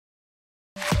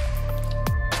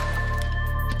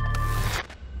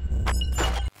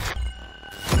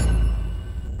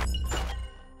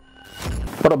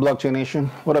What up, Blockchain Nation?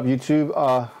 What up, YouTube?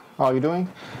 How are you doing?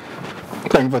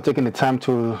 Thank you for taking the time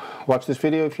to watch this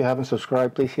video. If you haven't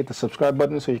subscribed, please hit the subscribe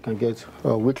button so you can get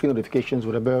weekly notifications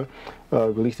whenever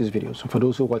release these videos. And for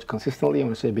those who watch consistently, I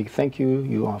want to say a big thank you.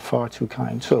 You are far too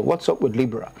kind. So what's up with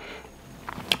Libra?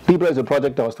 Libra is a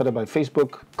project that was started by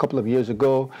Facebook a couple of years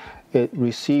ago. It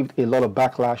received a lot of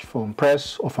backlash from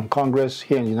press or from Congress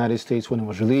here in the United States when it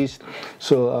was released.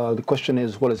 So the question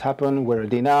is, what has happened? Where are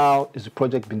they now? Is the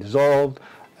project been dissolved?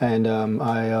 And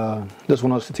I just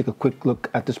want us to take a quick look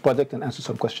at this project and answer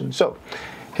some questions. So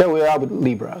here we are with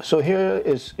Libra. So here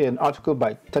is an article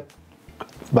by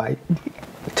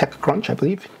TechCrunch, I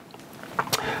believe.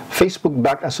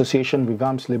 Facebook-backed association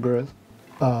revamps Libra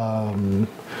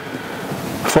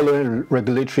following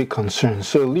regulatory concerns.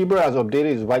 So Libra has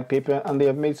updated its white paper and they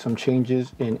have made some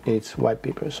changes in its white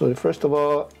paper. So first of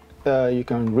all, you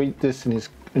can read this in its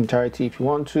entirety if you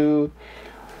want to.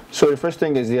 So the first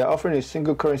thing is they are offering a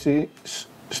single currency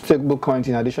stable coin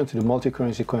in addition to the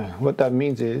multi-currency coin. What that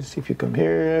means is, if you come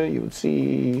here, you would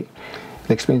see it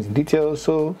explains in detail.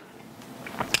 So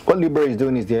what Libra is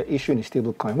doing is they're issuing a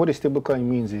stable coin. What a stable coin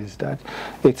means is that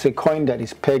it's a coin that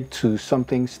is pegged to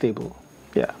something stable.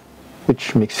 Yeah,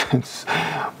 which makes sense.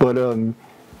 But in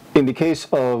the case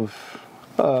of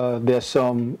there's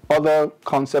some other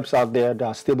concepts out there that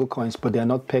are stable coins, but they're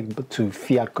not pegged to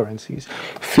fiat currencies.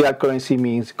 Fiat currency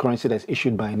means currency that's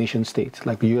issued by a nation state,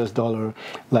 like the US dollar,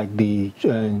 like the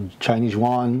Chinese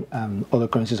yuan, and other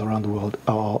currencies around the world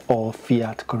are all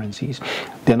fiat currencies.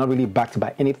 They're not really backed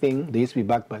by anything. They used to be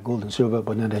backed by gold and silver,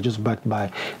 but now they're just backed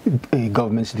by a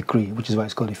government's decree, which is why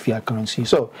it's called a fiat currency.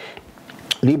 So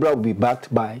Libra will be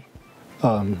backed by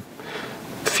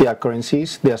fiat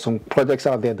currencies. There are some projects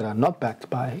out there that are not backed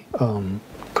by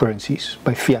currencies,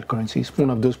 by fiat currencies. One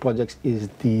of those projects is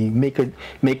the Maker.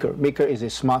 Maker is a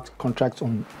smart contract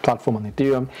on platform on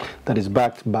Ethereum that is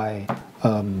backed by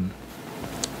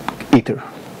Ether,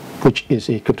 which is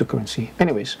a cryptocurrency.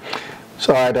 Anyways,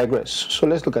 so I digress. So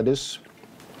let's look at this.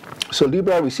 So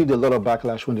Libra received a lot of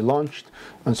backlash when they launched,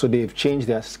 and so they've changed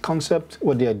their concept.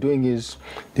 What they are doing is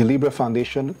the Libra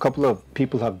Foundation. A couple of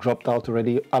people have dropped out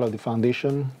already out of the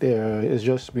foundation. It's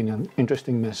just been an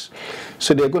interesting mess.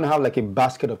 So they're going to have like a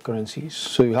basket of currencies.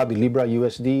 So you have the Libra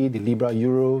USD, the Libra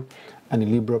Euro, and the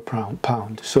Libra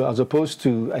Pound. So as opposed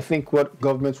to, I think what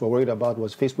governments were worried about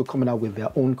was Facebook coming out with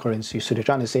their own currency. So they're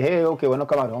trying to say, hey, okay, we're not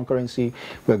coming out with our own currency.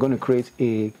 We're going to create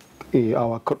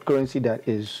our currency that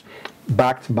is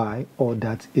backed by, or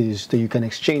that you can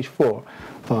exchange for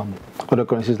other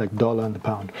currencies like dollar and the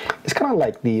pound. It's kind of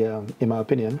like the, in my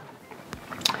opinion,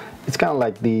 it's kind of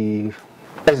like the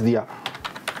SDR.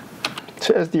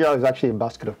 So SDR is actually a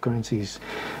basket of currencies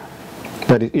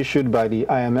that is issued by the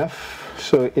IMF.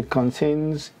 So it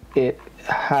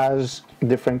has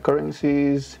different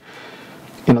currencies.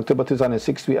 In October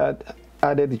 2006, we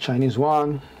added the Chinese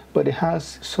yuan, but it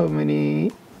has so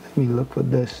many. Let me look for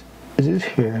this. Is this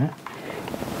here?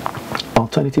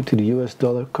 Alternative to the US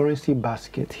dollar currency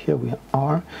basket. Here we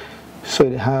are. So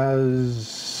it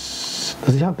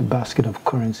does it have the basket of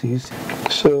currencies?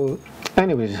 So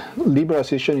anyways, Libra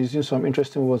Association is using some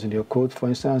interesting words in their quote. For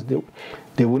instance,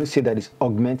 they wouldn't say that it's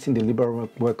augmenting the Libra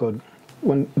record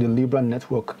when the Libra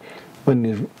network,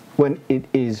 when it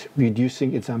is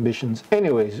reducing its ambitions.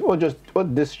 Anyways,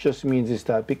 what this just means is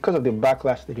that because of the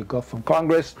backlash that you got from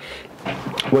Congress,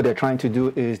 what they're trying to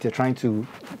do is they're trying to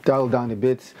dial down a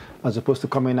bit, as opposed to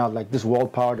coming out like this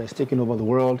world power that's taking over the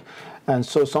world. And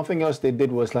so something else they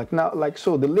did was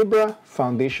so the Libra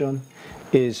Foundation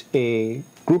is a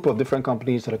group of different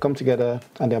companies that have come together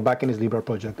and they're backing this Libra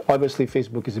project. Obviously,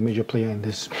 Facebook is a major player in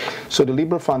this. So the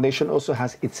Libra Foundation also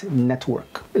has its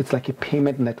network. It's like a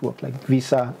payment network, like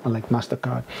Visa and like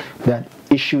MasterCard, that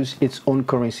issues its own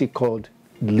currency called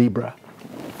Libra.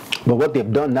 But what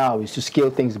they've done now is to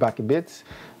scale things back a bit.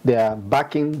 They are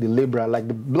backing the Libra like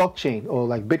the blockchain or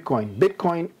like Bitcoin.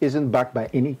 Bitcoin isn't backed by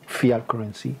any fiat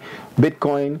currency.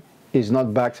 Bitcoin is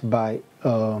not backed by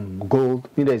gold,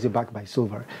 neither is it backed by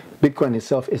silver. Bitcoin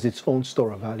itself is its own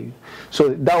store of value. So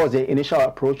that was the initial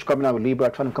approach, coming out with Libra,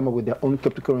 trying to come up with their own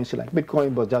cryptocurrency like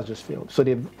Bitcoin, but that just failed. So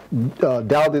they've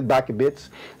dialed it back a bit,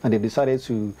 and they've decided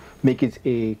to make it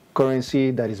a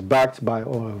currency that is backed by,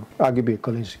 or arguably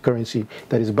a currency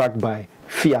that is backed by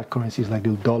fiat currencies like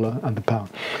the dollar and the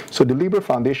pound. So the Libra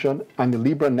Foundation and the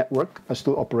Libra network are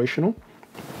still operational.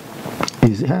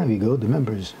 Here we go, the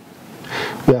members.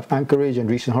 We have Anchorage and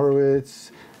Andreessen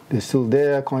Horowitz. They're still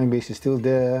there. Coinbase is still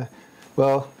there.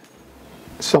 Well,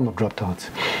 some have dropped out.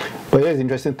 But here's the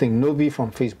interesting thing. Novi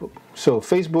from Facebook. So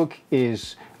Facebook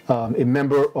is a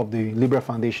member of the Libra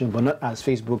Foundation, but not as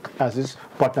Facebook, as this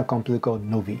partner company called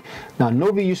Novi. Now,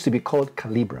 Novi used to be called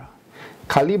Calibra.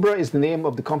 Calibra is the name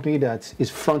of the company that is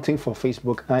fronting for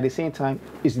Facebook, and at the same time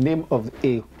is the name of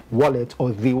a wallet,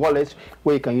 or the wallet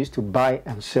where you can use to buy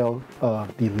and sell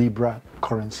the Libra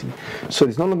currency. So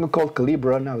it's no longer called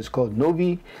Calibra, now it's called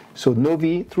Novi. So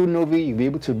Novi, through Novi, you'll be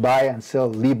able to buy and sell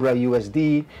Libra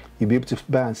USD, you'll be able to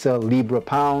buy and sell Libra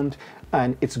pound,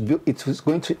 and it's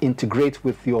going to integrate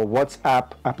with your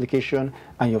WhatsApp application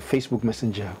and your Facebook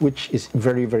Messenger, which is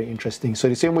very, very interesting. So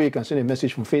the same way you can send a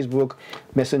message from Facebook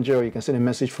Messenger, or you can send a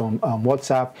message from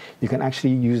WhatsApp, you can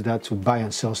actually use that to buy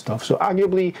and sell stuff. So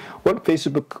arguably, what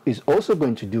Facebook is also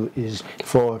going to do is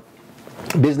for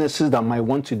businesses that might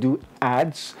want to do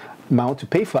ads, might want to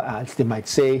pay for ads, they might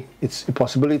say it's a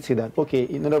possibility that, okay,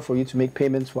 in order for you to make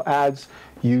payments for ads,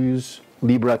 use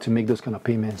Libra to make those kind of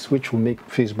payments, which will make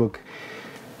Facebook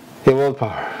a world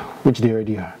power, which they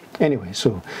already are. Anyway,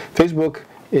 so Facebook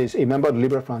is a member of the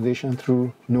Libra Foundation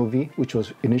through Novi, which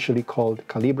was initially called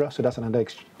Calibra. So that's another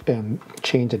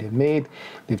change that they've made.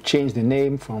 They've changed the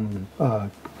name from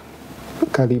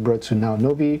Calibra to now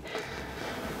Novi.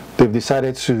 They've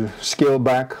decided to scale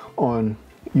back on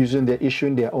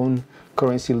issuing their own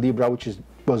currency, Libra, which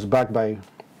was backed by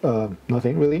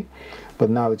nothing really, but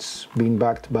now it's being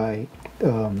backed by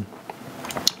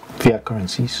Fiat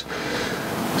Currencies.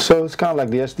 So it's kind of like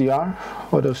the SDR.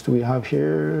 What else do we have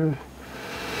here?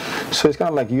 So it's kind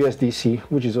of like USDC,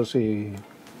 which is also a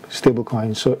stable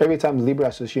coin. So every time the Libra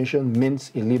Association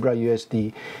mints a Libra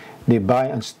USD, they buy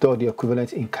and store the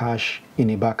equivalent in cash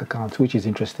in a bank account, which is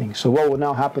interesting. So what will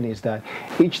now happen is that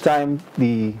each time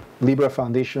the Libra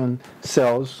Foundation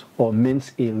sells or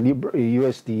mints a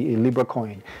USD, a Libra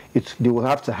coin, they will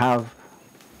have to have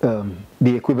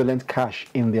the equivalent cash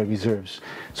in their reserves.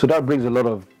 So that brings a lot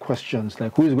of questions,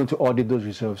 like who is going to audit those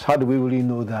reserves? How do we really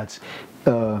know that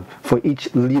for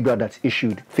each Libra that's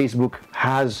issued, Facebook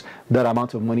has that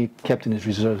amount of money kept in its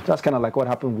reserves? That's kind of like what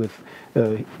happened with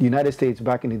the United States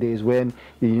back in the days, when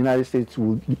the United States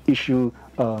would issue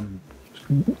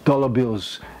dollar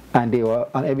bills, and they were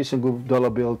on every single dollar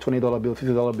bill, $20 bill,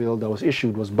 $50 bill that was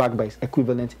issued was backed by its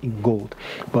equivalent in gold.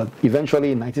 But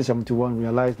eventually in 1971, we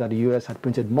realized that the US had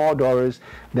printed more dollars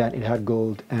than it had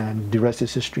gold, and the rest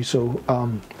is history. So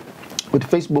with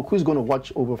Facebook, who's going to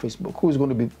watch over Facebook? Who's going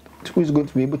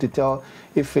to be able to tell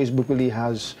if Facebook really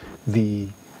has the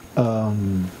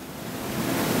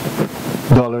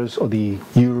dollars or the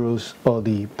euros or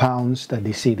the pounds that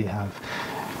they say they have?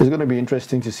 It's going to be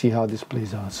interesting to see how this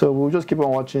plays out. So we'll just keep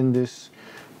on watching this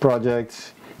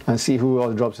project and see who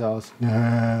else drops out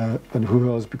and who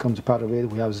else becomes a part of it.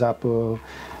 We have Zappo,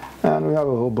 and we have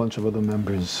a whole bunch of other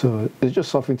members. So it's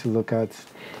just something to look at.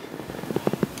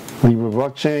 Libra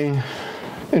blockchain,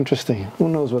 interesting. Who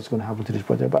knows what's going to happen to this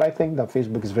project? But I think that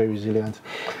Facebook is very resilient.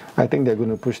 I think they're going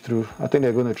to push through. I think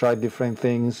they're going to try different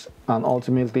things, and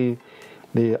ultimately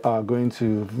they are going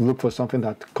to look for something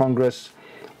that Congress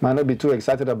might not be too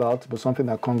excited about, but something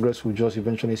that Congress will just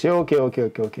eventually say, okay,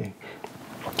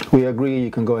 we agree, you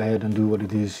can go ahead and do what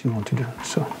it is you want to do.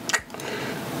 So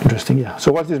interesting. Yeah,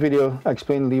 so watch this video. I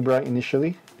explained Libra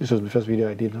initially. This was the first video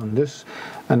I did on this,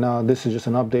 and now this is just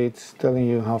an update telling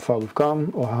you how far we've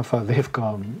come, or how far they've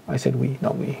come. I said we,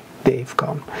 not we. They've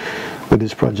come with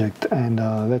this project, and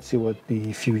let's see what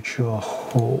the future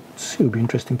holds. It'll be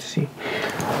interesting to see.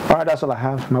 All right, that's all I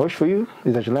have. My wish for you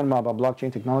is that you learn more about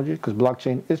blockchain technology, because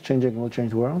blockchain is changing and will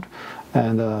change the world.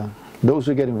 And those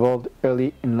who get involved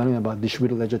early in learning about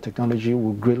distributed ledger technology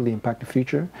will greatly impact the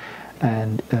future.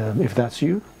 And if that's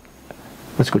you,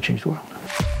 let's go change the world.